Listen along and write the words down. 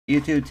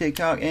YouTube,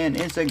 TikTok, and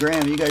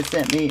Instagram. You guys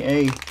sent me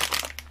a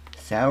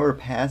sour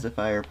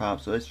pacifier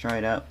pop, so let's try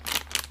it out.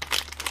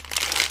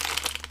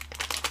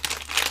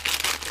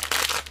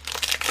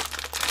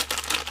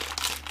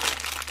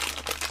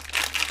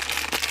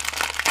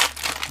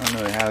 I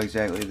don't know how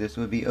exactly this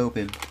would be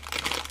open.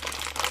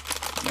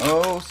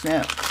 Oh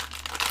snap!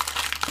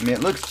 I mean,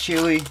 it looks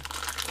chewy,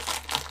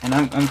 and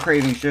I'm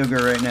craving sugar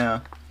right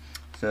now.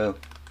 So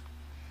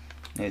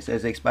it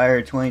says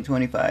expired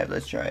 2025.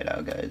 Let's try it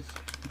out, guys.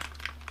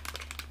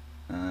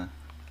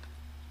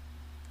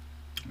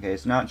 Okay,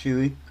 it's not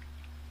chewy.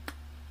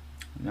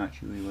 Not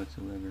chewy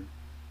whatsoever.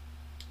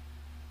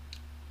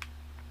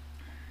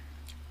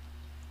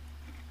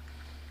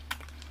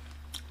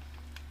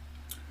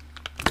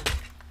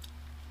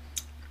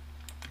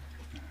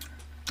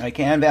 I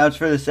can vouch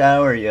for the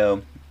sour,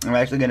 yo. I'm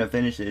actually gonna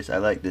finish this. I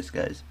like this,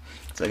 guys.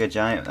 It's like a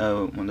giant,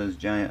 one of those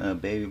giant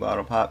baby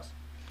bottle pops.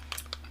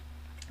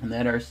 And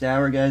that are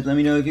sour, guys. Let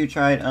me know if you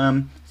tried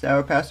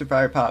sour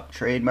pacifier pop,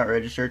 trademark,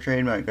 registered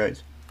trademark,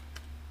 guys.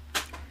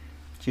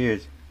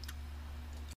 Cheers.